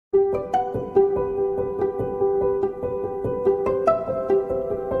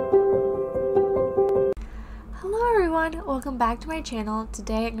welcome back to my channel.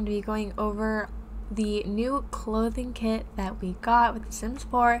 Today I'm going to be going over the new clothing kit that we got with The Sims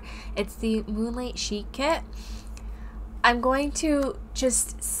 4. It's the Moonlight chic kit. I'm going to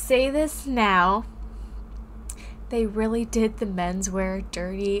just say this now. They really did the menswear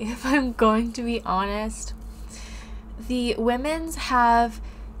dirty, if I'm going to be honest. The women's have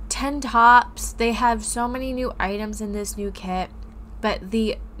 10 tops. They have so many new items in this new kit, but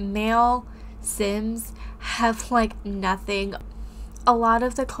the male Sims have like nothing. A lot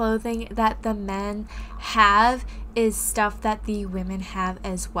of the clothing that the men have is stuff that the women have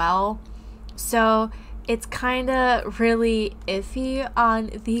as well. So it's kind of really iffy on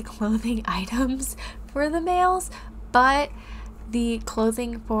the clothing items for the males, but the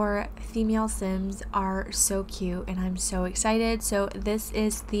clothing for female Sims are so cute and I'm so excited. So this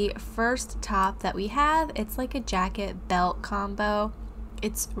is the first top that we have. It's like a jacket belt combo.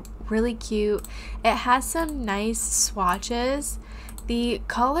 It's really cute. It has some nice swatches. The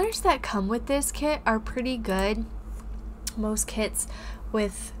colors that come with this kit are pretty good. Most kits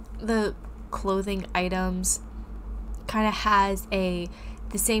with the clothing items kind of has the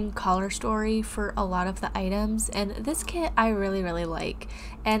same color story for a lot of the items, and this kit I really like,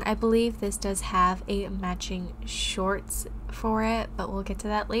 and I believe this does have a matching shorts for it, but we'll get to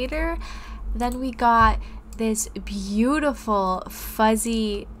that later. Then we got this beautiful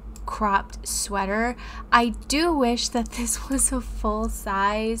fuzzy cropped sweater. I do wish that this was a full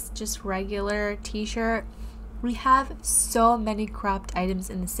size, just regular t-shirt. We have so many cropped items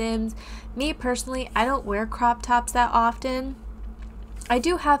in The Sims. Me personally, I don't wear crop tops that often. I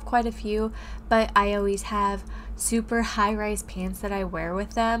do have quite a few, but I always have super high-rise pants that I wear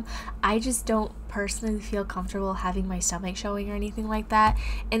with them. I just don't personally feel comfortable having my stomach showing or anything like that.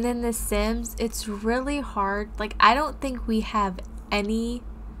 And then The Sims, it's really hard. Like, I don't think we have any.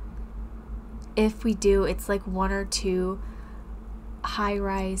 If we do, it's like one or two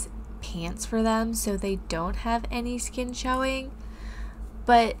high-rise pants for them, so they don't have any skin showing.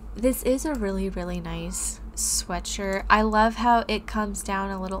 But this is a really nice sweatshirt. I love how it comes down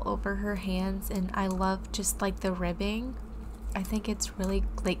a little over her hands, and I love just like the ribbing. I think it's really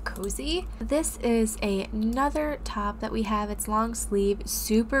like cozy. This is another top that we have. It's long sleeve,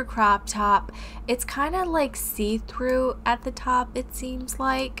 super crop top. It's kind of like see-through at the top, it seems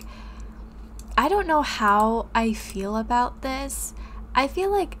like. I don't know how I feel about this. I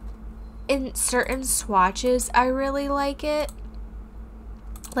feel like in certain swatches I really like it.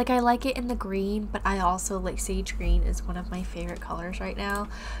 Like, I like it in the green, but I also like sage green is one of my favorite colors right now.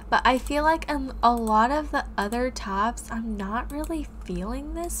 But I feel like a lot of the other tops, I'm not really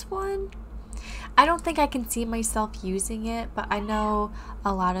feeling this one. I don't think I can see myself using it, but I know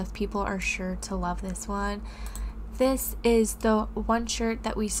a lot of people are sure to love this one. This is the one shirt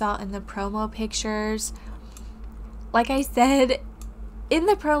that we saw in the promo pictures. Like I said in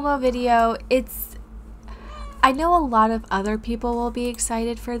the promo video, I know a lot of other people will be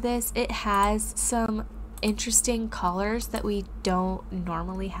excited for this. It has some interesting colors that we don't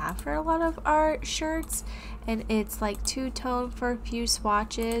normally have for a lot of our shirts, and it's like two-tone for a few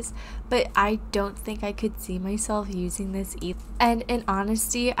swatches, but I don't think I could see myself using this either. And in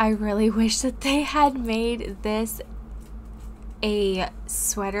honesty, I really wish that they had made this a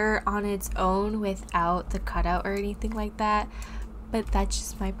sweater on its own without the cutout or anything like that, but that's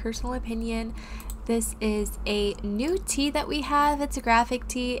just my personal opinion. This is a new tee that we have. It's a graphic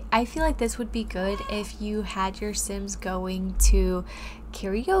tee. I feel like this would be good if you had your Sims going to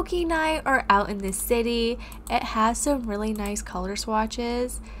karaoke night or out in the city. It has some really nice color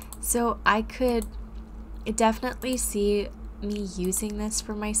swatches, so I could definitely see me using this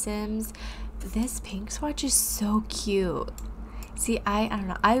for my Sims. This pink swatch is so cute. See, I don't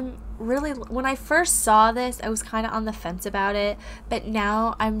know. I'm really, when I first saw this, I was kind of on the fence about it, but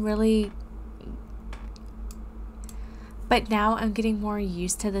now I'm getting more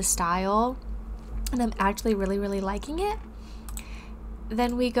used to the style, and I'm actually really liking it.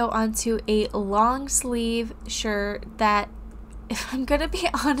 Then we go on to a long sleeve shirt that, if I'm gonna be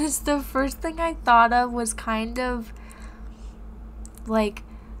honest, the first thing I thought of was kind of like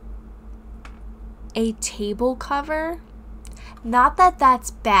a table cover. Not that that's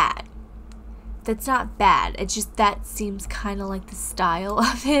bad. That's not bad. It's just that seems kind of like the style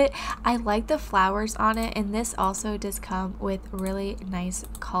of it. I like the flowers on it, and this also does come with really nice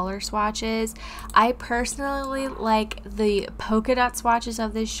color swatches. I personally like the polka dot swatches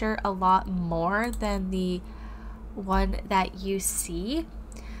of this shirt a lot more than the one that you see,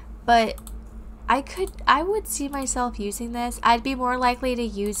 but I would see myself using this. I'd be more likely to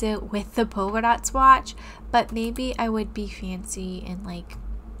use it with the polka dot swatch, but maybe I would be fancy and like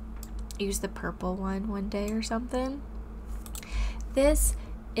use the purple one day or something. This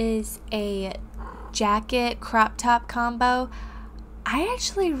is a jacket crop top combo. I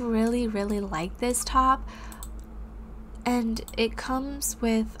actually really like this top, and it comes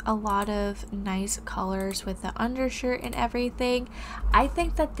with a lot of nice colors with the undershirt and everything. I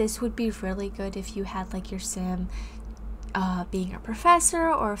think that this would be really good if you had like your sim being a professor,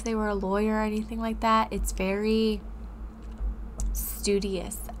 or if they were a lawyer or anything like that. It's very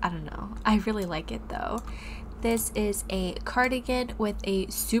studious. I don't know. I really like it though. This is a cardigan with a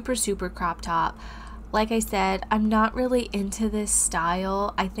super crop top. Like I said, I'm not really into this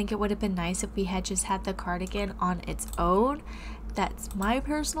style. I think it would have been nice if we had just had the cardigan on its own. That's my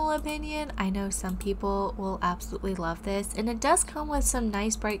personal opinion. I know some people will absolutely love this, and it does come with some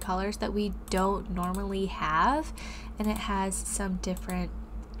nice bright colors that we don't normally have, and it has some different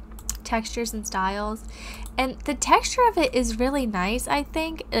textures and styles, and the texture of it is really nice. I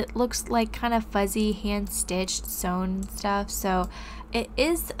think it looks like kind of fuzzy, hand stitched, sewn stuff, so it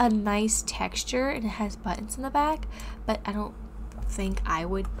is a nice texture, and it has buttons in the back, but I don't think I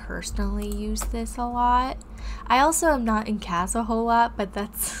would personally use this a lot. I also am not in CAS a whole lot, but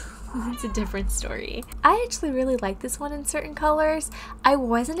that's it's a different story. I actually really like this one in certain colors. I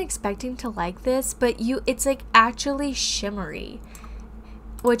wasn't expecting to like this, but it's like actually shimmery,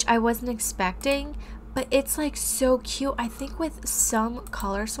 which I wasn't expecting, but it's like so cute. I think with some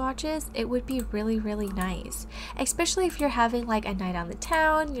color swatches it would be really nice, especially if you're having like a night on the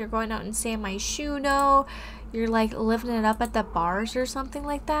town, you're going out in San Myshuno, you're like living it up at the bars or something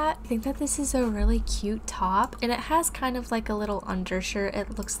like that. I think that this is a really cute top, and it has kind of like a little undershirt,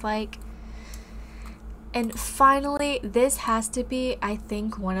 it looks like. And finally, this has to be, I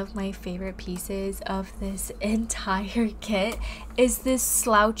think, one of my favorite pieces of this entire kit is this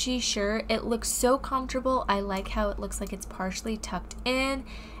slouchy shirt. It looks so comfortable. I like how it looks like it's partially tucked in.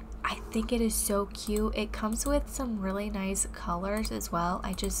 I think it is so cute. It comes with some really nice colors as well.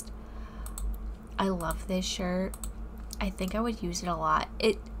 I love this shirt. I think I would use it a lot.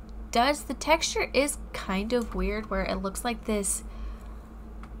 The texture is kind of weird where it looks like this.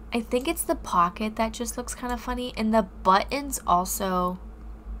 I think it's the pocket that just looks kind of funny, and the buttons also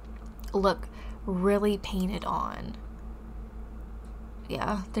look really painted on.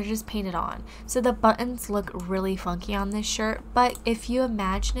 Yeah, they're just painted on. So the buttons look really funky on this shirt, but if you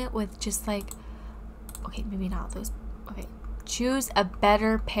imagine it with just like, okay, maybe not those, okay, choose a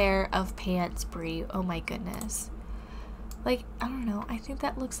better pair of pants, Brie. Oh my goodness. Like, I don't know, I think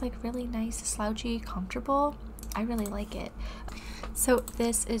that looks like really nice, slouchy, comfortable. I really like it. So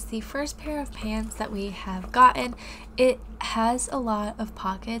this is the first pair of pants that we have gotten. It has a lot of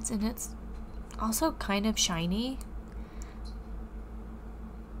pockets, and it's also kind of shiny.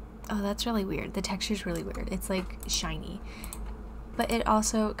 Oh, that's really weird. The texture's really weird. It's like shiny. But it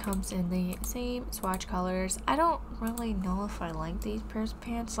also comes in the same swatch colors. I don't really know if I like these pairs of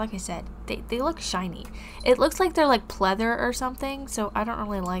pants. Like I said, they look shiny. It looks like they're like pleather or something, so I don't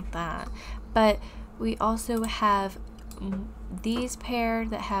really like that. But we also have these pair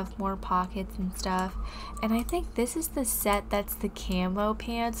that have more pockets and stuff, and I think this is the set that's the camo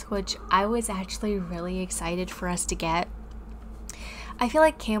pants, which I was actually really excited for us to get. I feel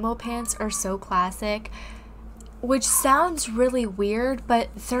like camo pants are so classic, which sounds really weird, but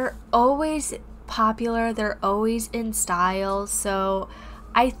they're always popular, they're always in style. So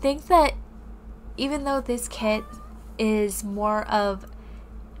I think that even though this kit is more of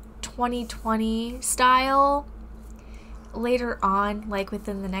 2020 style, later on, like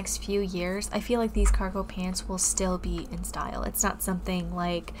within the next few years, I feel like these cargo pants will still be in style. It's not something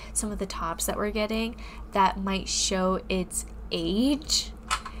like some of the tops that we're getting that might show its age,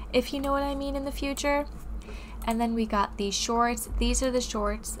 if you know what I mean, in the future. And then we got these shorts. These are the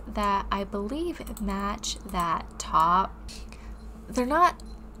shorts that I believe match that top. They're not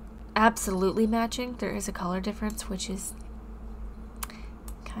absolutely matching. There is a color difference, which is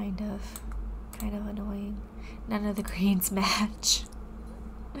kind of annoying. None of the greens match.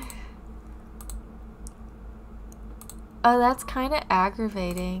 Oh, that's kind of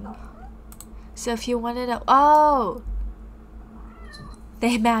aggravating. So if you wanted to, oh,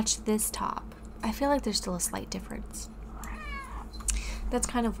 they match this top. I feel like there's still a slight difference. That's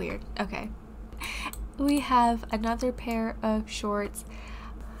kind of weird. Okay. We have another pair of shorts.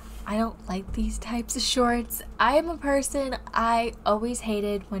 I don't like these types of shorts. I am a person, I always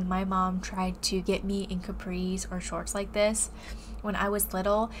hated when my mom tried to get me in capris or shorts like this when I was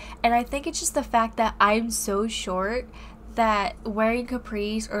little. And I think it's just the fact that I'm so short that wearing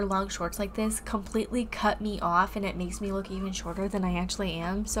capris or long shorts like this completely cut me off, and it makes me look even shorter than I actually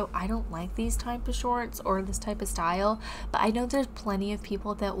am. So I don't like these type of shorts or this type of style, but I know there's plenty of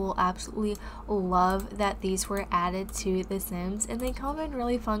people that will absolutely love that these were added to The Sims, and they come in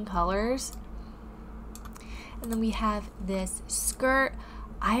really fun colors. And then we have this skirt.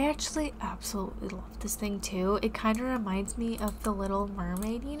 I actually absolutely love this thing too. It kind of reminds me of The Little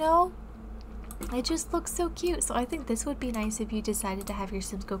Mermaid, you know? It just looks so cute. So I think this would be nice if you decided to have your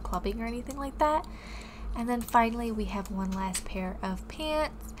Sims go clubbing or anything like that. And then finally we have one last pair of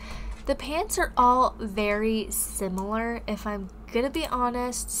pants. The pants are all very similar, if I'm gonna be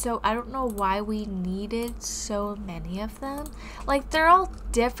honest, so I don't know why we needed so many of them. Like, they're all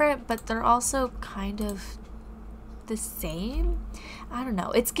different, but they're also kind of the same. I don't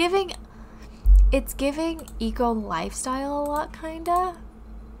know. It's giving eco lifestyle a lot, kinda.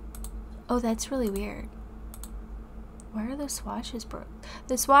 Oh, that's really weird. Where are the swatches broken?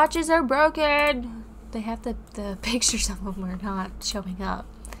 The swatches are broken! They have the pictures of them are not showing up.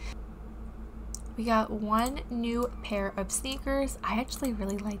 We got one new pair of sneakers. I actually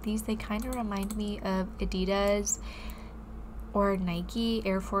really like these. They kind of remind me of Adidas or Nike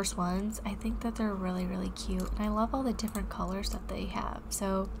Air Force Ones. I think that they're really, really cute. And I love all the different colors that they have.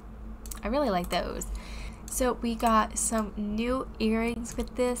 So I really like those. So we got some new earrings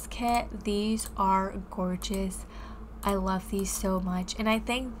with this kit. These are gorgeous. I love these so much. And I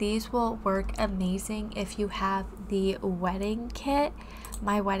think these will work amazing if you have the wedding kit,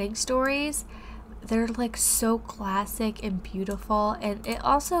 My Wedding Stories. They're like so classic and beautiful, and it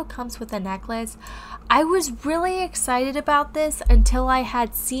also comes with a necklace. I was really excited about this until I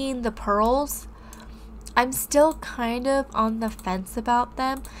had seen the pearls. I'm still kind of on the fence about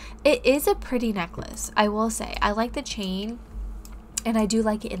them. It is a pretty necklace, I will say. I like the chain, and I do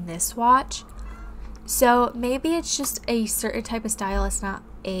like it in this swatch. So maybe it's just a certain type of style. It's not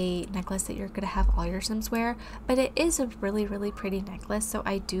a necklace that you're gonna have all your Sims wear, but it is a really, really pretty necklace, so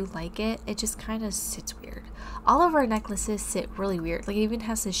I do like it. It just kind of sits weird. All of our necklaces sit really weird. Like, it even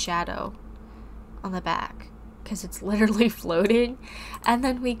has this shadow on the back because it's literally floating. And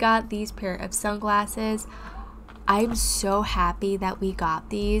then we got these pair of sunglasses. I'm so happy that we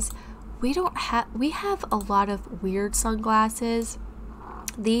got these. We have a lot of weird sunglasses.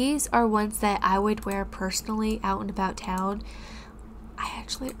 These are ones that I would wear personally out and about town.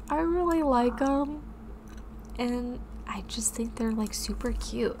 I really like them, and I just think they're like super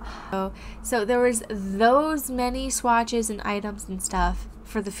cute. So there was those many swatches and items and stuff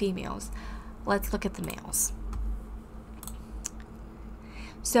for the females. Let's look at the males.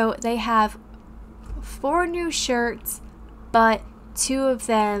 So they have 4 new shirts, but 2 of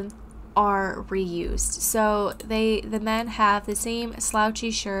them are reused. So the men have the same slouchy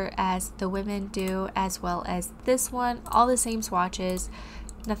shirt as the women do, as well as this one, all the same swatches,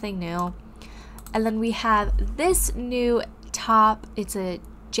 nothing new. And then we have this new top. It's a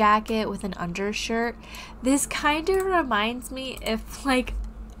jacket with an undershirt. This kind of reminds me if like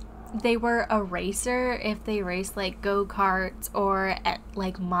they were a racer, if they raced like go-karts or at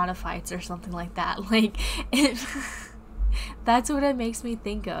like modifieds or something like that. Like that's what it makes me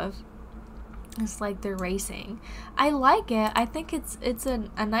think of. It's like they're racing. I like it. I think it's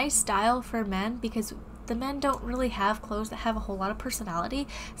a nice style for men, because the men don't really have clothes that have a whole lot of personality.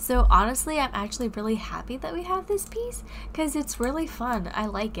 So honestly, I'm actually really happy that we have this piece because it's really fun. I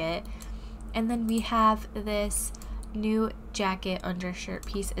like it. And then we have this new jacket undershirt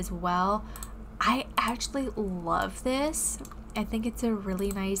piece as well. I actually love this. I think it's a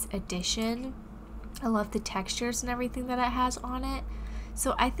really nice addition. I love the textures and everything that it has on it.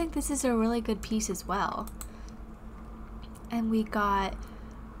 So I think this is a really good piece as well. And we got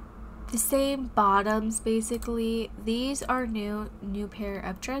the same bottoms basically. These are new pair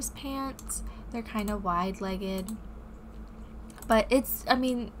of dress pants. They're kind of wide-legged, but it's, I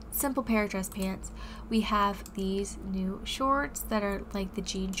mean, simple pair of dress pants. We have these new shorts that are like the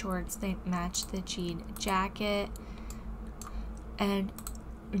jean shorts. They match the jean jacket, and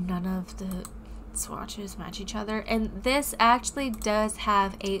none of the swatches match each other. And this actually does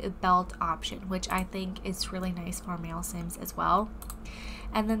have a belt option, which I think is really nice for male Sims as well.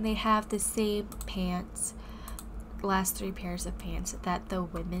 And then they have the same pants, last 3 pairs of pants that the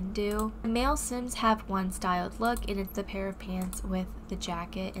women do. Male Sims have one styled look, and it's the pair of pants with the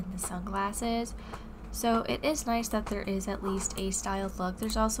jacket and the sunglasses. So it is nice that there is at least a styled look.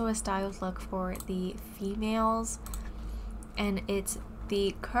 There's also a styled look for the females, and it's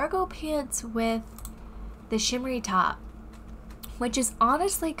the cargo pants with the shimmery top. which is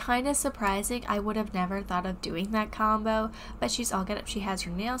honestly kind of surprising. I would have never thought of doing that combo, but she's all good. She has her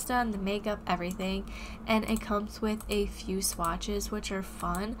nails done, the makeup, everything, and it comes with a few swatches, which are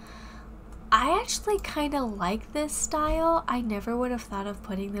fun. I actually kind of like this style. I never would have thought of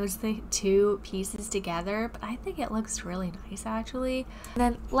putting those two pieces together, but I think it looks really nice actually. And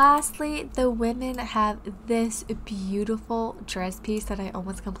then lastly, the women have this beautiful dress piece that I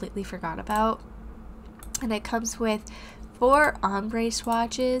almost completely forgot about. And it comes with 4 ombre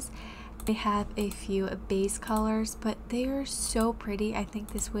swatches. They have a few base colors, but they are so pretty. I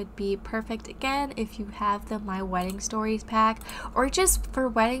think this would be perfect again if you have the My Wedding Stories pack, or just for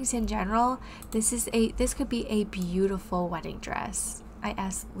weddings in general. This could be a beautiful wedding dress. I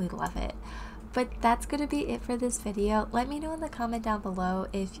absolutely love it. But that's gonna be it for this video. Let me know in the comment down below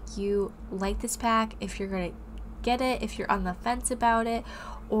if you like this pack, if you're gonna get it, if you're on the fence about it,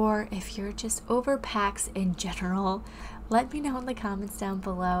 or if you're just over packs in general. Let me know in the comments down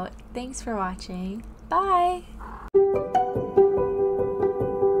below. Thanks for watching. Bye!